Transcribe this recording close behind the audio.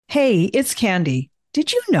Hey, it's Candy.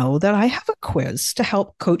 Did you know that I have a quiz to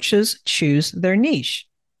help coaches choose their niche?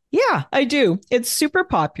 Yeah, I do. It's super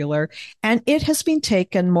popular and it has been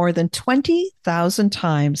taken more than 20,000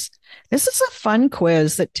 times. This is a fun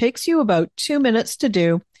quiz that takes you about 2 minutes to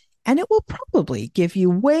do, and it will probably give you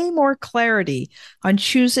way more clarity on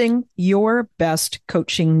choosing your best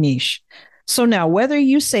coaching niche. So now, whether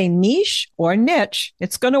you say niche or niche,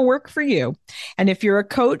 it's going to work for you. And if you're a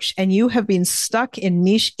coach and you have been stuck in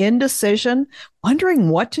niche indecision, wondering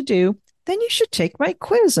what to do, then you should take my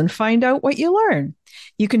quiz and find out what you learn.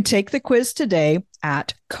 You can take the quiz today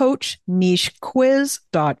at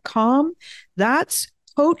coachnichequiz.com. That's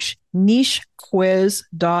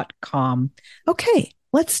coachnichequiz.com. Okay,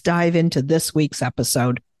 let's dive into this week's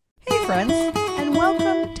episode. Hey, friends, and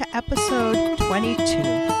welcome to episode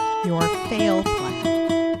 22, Your Fail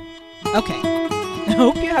Plan. Okay, I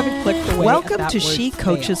hope you haven't clicked away. Welcome at to that word She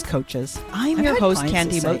Coaches fail. Coaches. I'm I've your had host, clients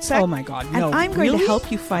Candy that say, Motzek. "Oh my God, no, and I'm going really? to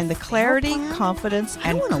help you find the Fail clarity, plan? confidence,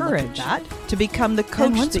 I and wanna look at courage that. to become the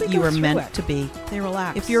coach once that we you go were through meant it, to be. They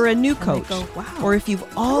relax. If you're a new And they coach, go, wow, or if you've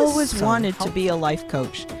was always so wanted to be a life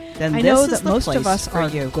coach, then I this know is that the most place of us for are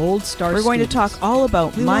you. gold star We're going to students. talk all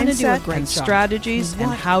about We wanna do a mindset great and job. strategies We and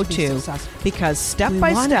want how to be to, successful. because step We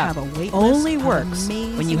by wanna step have a wait list only of works when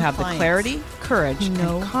you amazing have the clients clarity, courage, who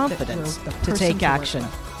know and that confidence we're the to person take to work action.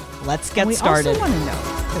 with. Let's And get we started. also want to know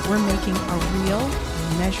that we're making a real,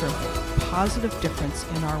 measurable, positive difference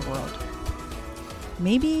in our world.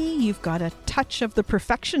 Maybe you've got a touch of the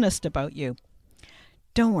perfectionist about you.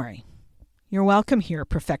 Don't worry. You're welcome here,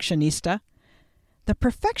 perfectionista. The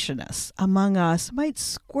perfectionists among us might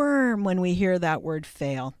squirm when we hear that word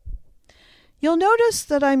fail. You'll notice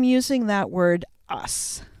that I'm using that word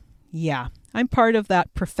us. Yeah, I'm part of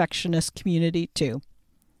that perfectionist community too.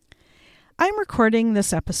 I'm recording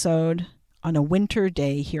this episode on a winter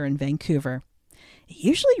day here in Vancouver. It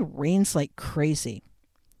usually rains like crazy.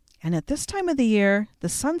 And at this time of the year, the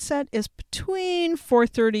sunset is between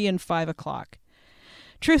 4:30 and 5 o'clock.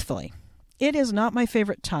 Truthfully, it is not my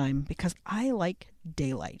favorite time because I like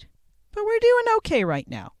daylight. But we're doing okay right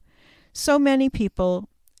now. So many people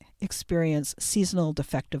experience seasonal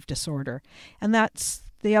defective disorder, and that's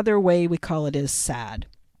the other way we call it is SAD.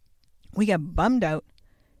 We get bummed out,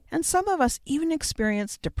 and some of us even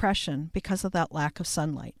experience depression because of that lack of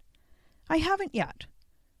sunlight. I haven't yet,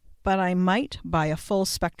 but I might buy a full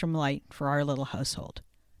spectrum light for our little household.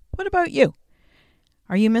 What about you?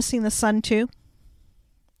 Are you missing the sun too?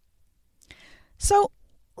 So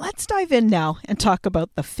let's dive in now and talk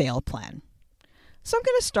about the fail plan. So I'm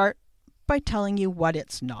going to start by telling you what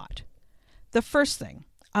it's not. The first thing,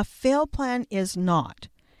 a fail plan is not.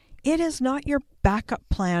 It is not your backup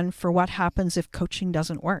plan for what happens if coaching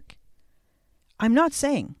doesn't work. I'm not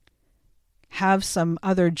saying have some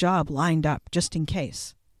other job lined up just in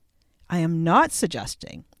case. I am not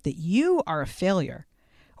suggesting that you are a failure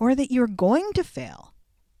or that you're going to fail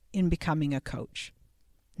in becoming a coach.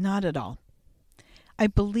 Not at all. I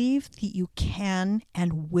believe that you can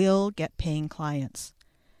and will get paying clients.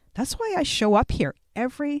 That's why I show up here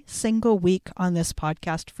every single week on this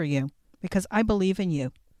podcast for you, because I believe in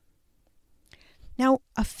you. Now,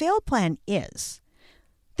 a fail plan this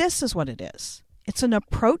is what it is. It's an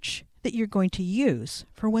approach that you're going to use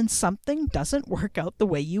for when something doesn't work out the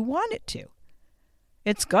way you want it to.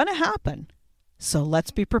 It's going to happen. So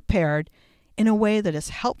let's be prepared in a way that is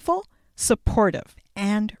helpful, supportive,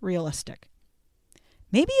 and realistic.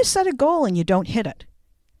 Maybe you set a goal and you don't hit it.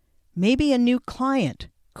 Maybe a new client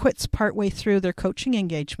quits partway through their coaching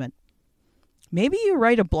engagement. Maybe you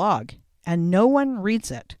write a blog and no one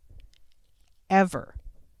reads it. Ever.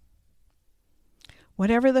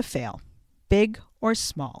 Whatever the fail, big or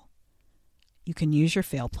small, you can use your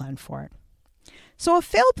fail plan for it. So a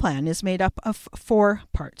fail plan is made up of 4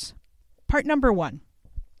 parts. Part number 1.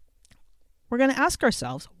 We're going to ask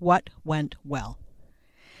ourselves what went well.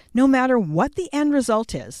 No matter what the end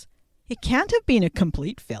result is, it can't have been a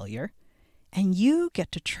complete failure, and you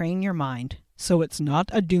get to train your mind so it's not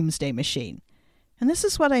a doomsday machine. And this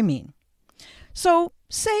is what I mean. So,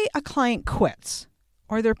 say a client quits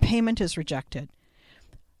or their payment is rejected.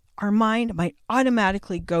 Our mind might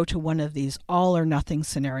automatically go to one of these all or nothing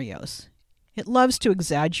scenarios. It loves to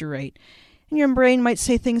exaggerate, and your brain might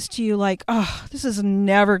say things to you like, "Oh, this is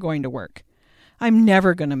never going to work. I'm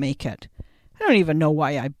never going to make it. I don't even know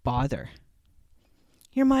why I bother."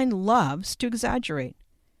 Your mind loves to exaggerate.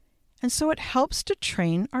 And so it helps to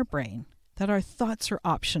train our brain that our thoughts are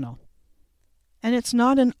optional. And it's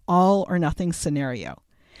not an all or nothing scenario.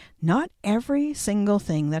 Not every single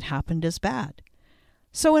thing that happened is bad.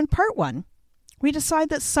 So in part 1, we decide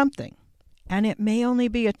that something, And it may only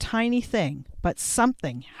be a tiny thing, but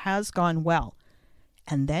something has gone well.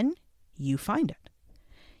 And then you find it.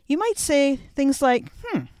 You might say things like,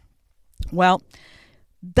 well,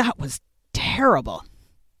 that was terrible.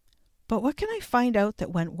 But what can I find out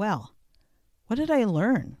that went well? What did I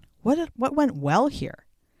learn? What went well here?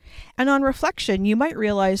 And on reflection, you might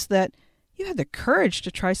realize that you had the courage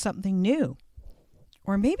to try something new.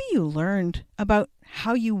 Or maybe you learned about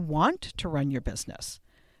how you want to run your business.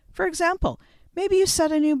 For example, maybe you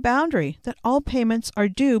set a new boundary that all payments are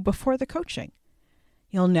due before the coaching.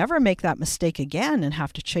 You'll never make that mistake again and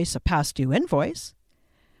have to chase a past due invoice.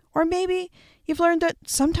 Or maybe you've learned that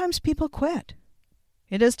sometimes people quit.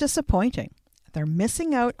 It is disappointing. They're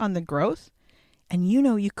missing out on the growth, and you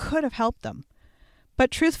know you could have helped them.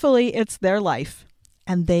 But truthfully, it's their life,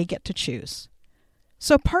 and they get to choose.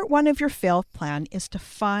 So part 1 of your fail plan is to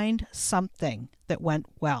find something that went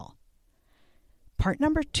well. Part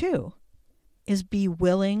number 2 is be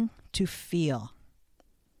willing to feel.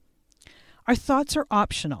 Our thoughts are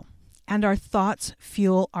optional, and our thoughts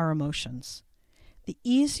fuel our emotions. The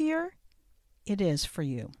easier it is for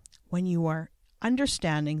you when you are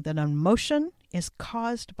understanding that emotion is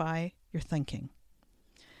caused by your thinking.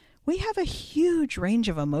 We have a huge range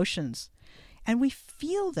of emotions, and we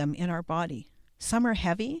feel them in our body. Some are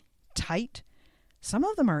heavy, tight. Some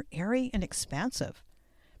of them are airy and expansive.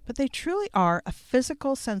 But they truly are a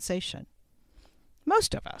physical sensation.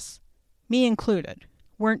 Most of us, me included,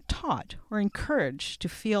 weren't taught or encouraged to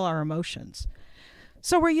feel our emotions.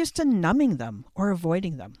 So we're used to numbing them or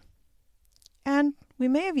avoiding them. And we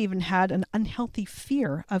may have even had an unhealthy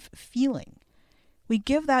fear of feeling. We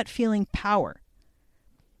give that feeling power.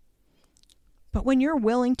 But when you're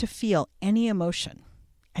willing to feel any emotion,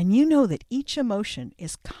 and you know that each emotion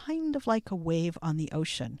is kind of like a wave on the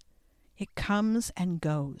ocean, it comes and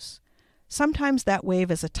goes. Sometimes that wave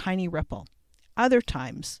is a tiny ripple. Other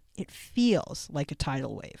times it feels like a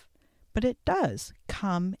tidal wave. But it does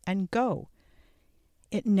come and go.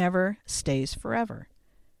 It never stays forever.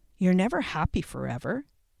 You're never happy forever,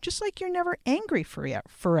 just like you're never angry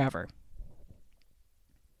forever.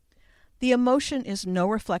 The emotion is no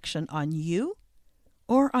reflection on you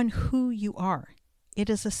or on who you are. It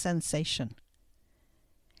is a sensation.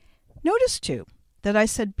 Notice, too, that I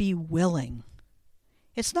said be willing.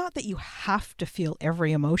 It's not that you have to feel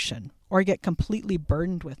every emotion or get completely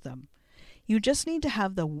burdened with them. You just need to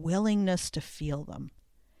have the willingness to feel them.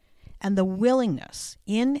 And the willingness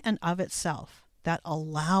in and of itself, that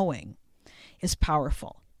allowing, is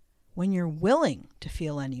powerful. When you're willing to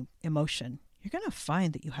feel any emotion, you're going to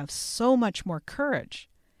find that you have so much more courage,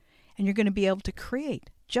 and you're going to be able to create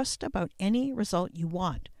just about any result you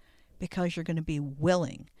want because you're going to be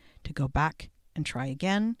willing to go back and try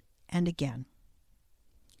again and again.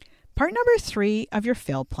 Part number 3 of your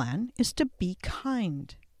fail plan is to be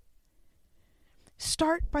kind.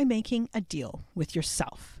 Start by making a deal with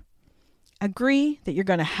yourself. Agree that you're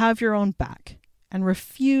going to have your own back and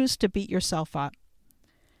refuse to beat yourself up.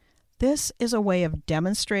 This is a way of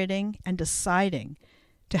demonstrating and deciding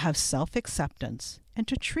to have self-acceptance and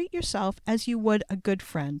to treat yourself as you would a good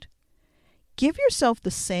friend. Give yourself the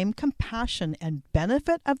same compassion and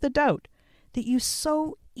benefit of the doubt that you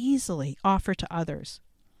so easily offer to others.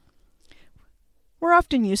 We're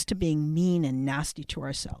often used to being mean and nasty to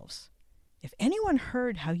ourselves. If anyone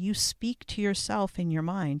heard how you speak to yourself in your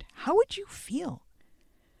mind, how would you feel?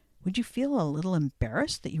 Would you feel a little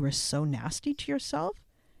embarrassed that you were so nasty to yourself?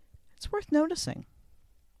 It's worth noticing.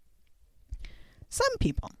 Some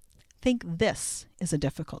people think this is a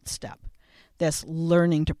difficult step, this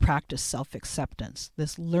learning to practice self-acceptance,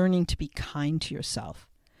 this learning to be kind to yourself.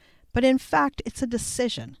 But in fact, it's a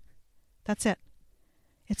decision. That's it.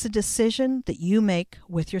 It's a decision that you make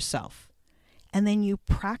with yourself, and then you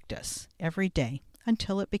practice every day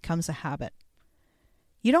until it becomes a habit.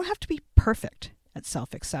 You don't have to be perfect at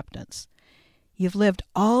self-acceptance. You've lived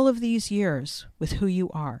all of these years with who you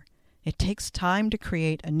are. It takes time to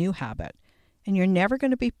create a new habit, and you're never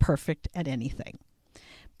going to be perfect at anything.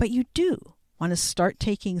 But you do want to start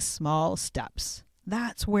taking small steps.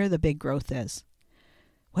 That's where the big growth is.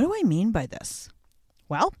 What do I mean by this?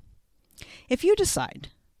 Well, if you decide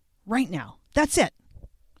right now, that's it.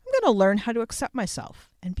 I'm going to learn how to accept myself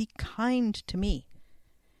and be kind to me.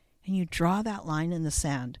 And you draw that line in the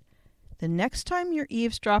sand. The next time you're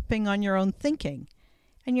eavesdropping on your own thinking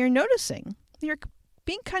and you're noticing you're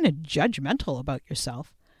being kind of judgmental about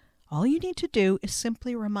yourself, all you need to do is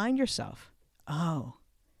simply remind yourself, oh,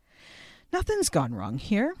 nothing's gone wrong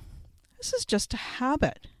here. This is just a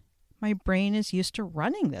habit. My brain is used to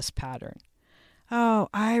running this pattern. Oh,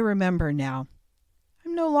 I remember now.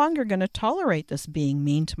 I'm no longer going to tolerate this being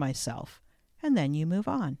mean to myself. and then you move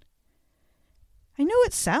on. I know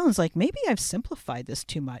it sounds like maybe I've simplified this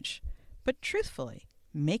too much, but truthfully,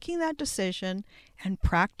 making that decision and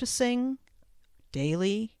practicing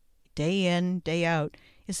daily, day in, day out,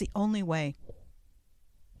 is the only way.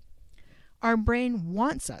 Our brain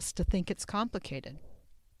wants us to think it's complicated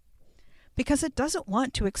because it doesn't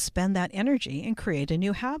want to expend that energy and create a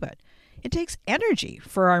new habit. It takes energy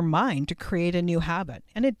for our mind to create a new habit,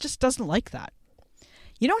 and it just doesn't like that.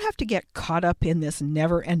 You don't have to get caught up in this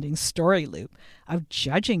never-ending story loop of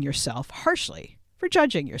judging yourself harshly for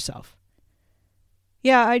judging yourself.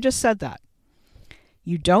 Yeah, I just said that.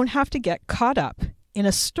 You don't have to get caught up in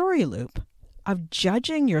a story loop of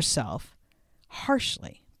judging yourself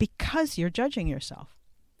harshly because you're judging yourself.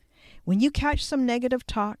 When you catch some negative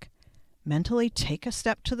talk, mentally take a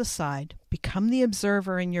step to the side, become the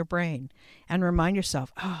observer in your brain, and remind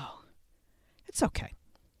yourself, oh, it's okay.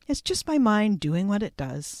 It's just my mind doing what it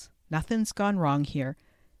does. Nothing's gone wrong here.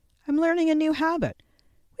 I'm learning a new habit.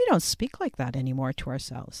 We don't speak like that anymore to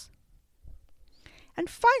ourselves. And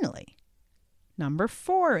finally, number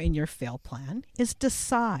 4 in your fail plan is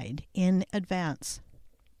decide in advance.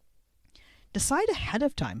 Decide ahead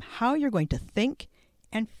of time how you're going to think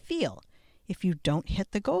and feel if you don't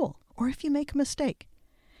hit the goal or if you make a mistake.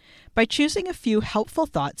 By choosing a few helpful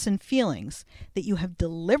thoughts and feelings that you have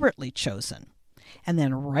deliberately chosen, and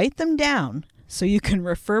then write them down so you can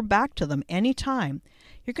refer back to them anytime,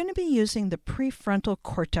 you're going to be using the prefrontal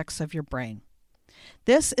cortex of your brain.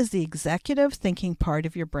 This is the executive thinking part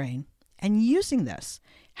of your brain, and using this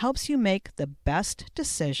helps you make the best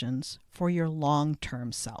decisions for your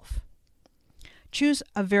long-term self. Choose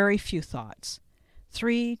a very few thoughts,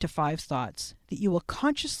 3 to 5 thoughts that you will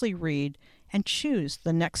consciously read and choose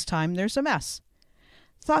the next time there's a mess.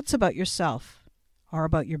 Thoughts about yourself, or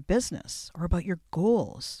about your business, or about your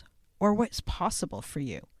goals, or what's possible for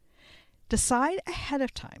you. Decide ahead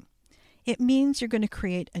of time. It means you're going to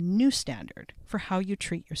create a new standard for how you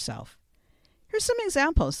treat yourself. Here's some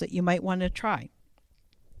examples that you might want to try.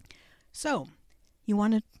 So, you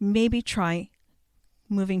want to maybe try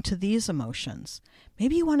moving to these emotions.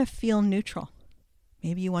 Maybe you want to feel neutral.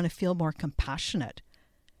 Maybe you want to feel more compassionate.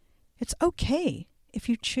 It's okay if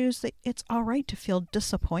you choose that it's all right to feel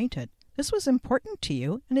disappointed. This was important to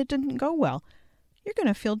you and it didn't go well. You're going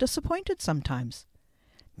to feel disappointed sometimes.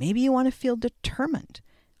 Maybe you want to feel determined,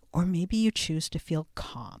 or maybe you choose to feel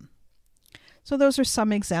calm. So those are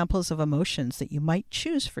some examples of emotions that you might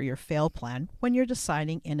choose for your fail plan when you're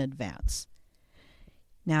deciding in advance.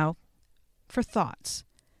 Now, for thoughts,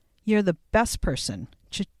 you're the best person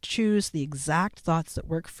to choose the exact thoughts that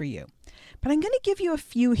work for you. But I'm going to give you a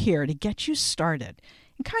few here to get you started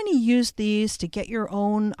and kind of use these to get your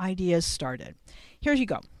own ideas started. Here you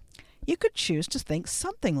go. You could choose to think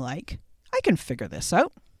something like, I can figure this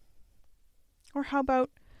out. Or how about,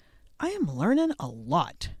 I am learning a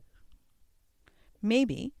lot.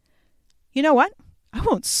 Maybe, you know what? I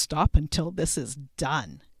won't stop until this is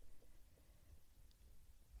done.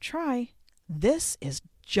 Try, this is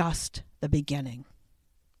just the beginning.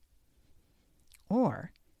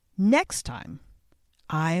 Or, next time,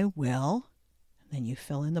 I will, then you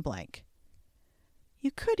fill in the blank.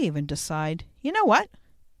 You could even decide, you know what?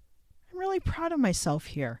 I'm really proud of myself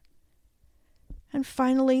here. And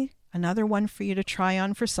finally, another one for you to try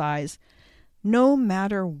on for size. No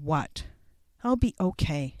matter what, I'll be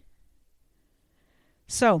okay.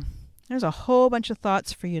 So, there's a whole bunch of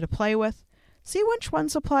thoughts for you to play with. See which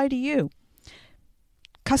ones apply to you.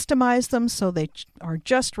 Customize them so they are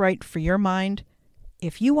just right for your mind.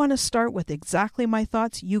 If you want to start with exactly my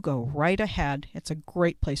thoughts, you go right ahead. It's a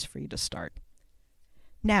great place for you to start.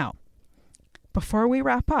 Now, before we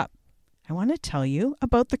wrap up, I want to tell you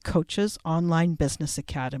about the Coaches Online Business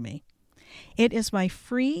Academy. It is my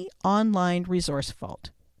free online resource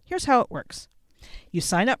vault. Here's how it works. You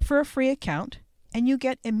sign up for a free account, and you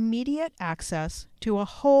get immediate access to a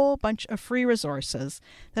whole bunch of free resources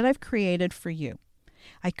that I've created for you.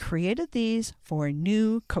 I created these for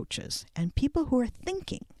new coaches and people who are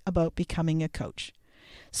thinking about becoming a coach.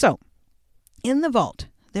 So, in the vault,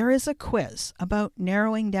 there is a quiz about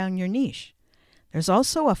narrowing down your niche. There's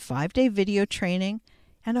also a 5-day video training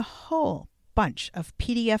and a whole bunch of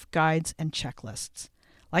PDF guides and checklists.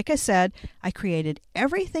 Like I said, I created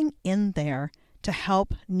everything in there to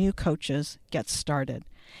help new coaches get started.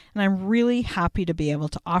 And I'm really happy to be able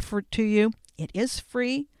to offer it to you. It is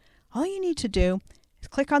free. All you need to do is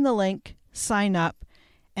click on the link, sign up,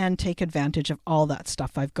 and take advantage of all that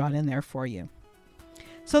stuff I've got in there for you.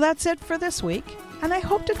 So that's it for this week, and I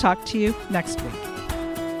hope to talk to you next week.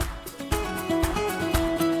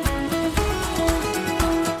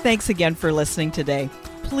 Thanks again for listening today.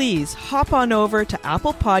 please hop on over to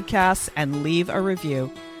Apple Podcasts and leave a review.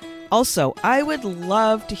 Also, I would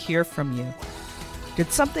love to hear from you.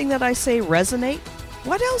 Did something that I say resonate?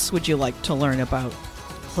 What else would you like to learn about?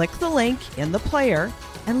 Click the link in the player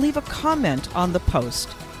and leave a comment on the post.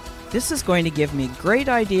 This is going to give me great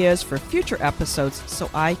ideas for future episodes so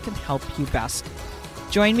I can help you best.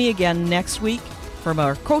 Join me again next week for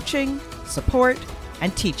more coaching, support,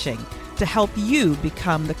 and teaching to help you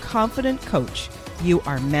become the confident coach you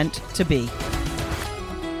are meant to be.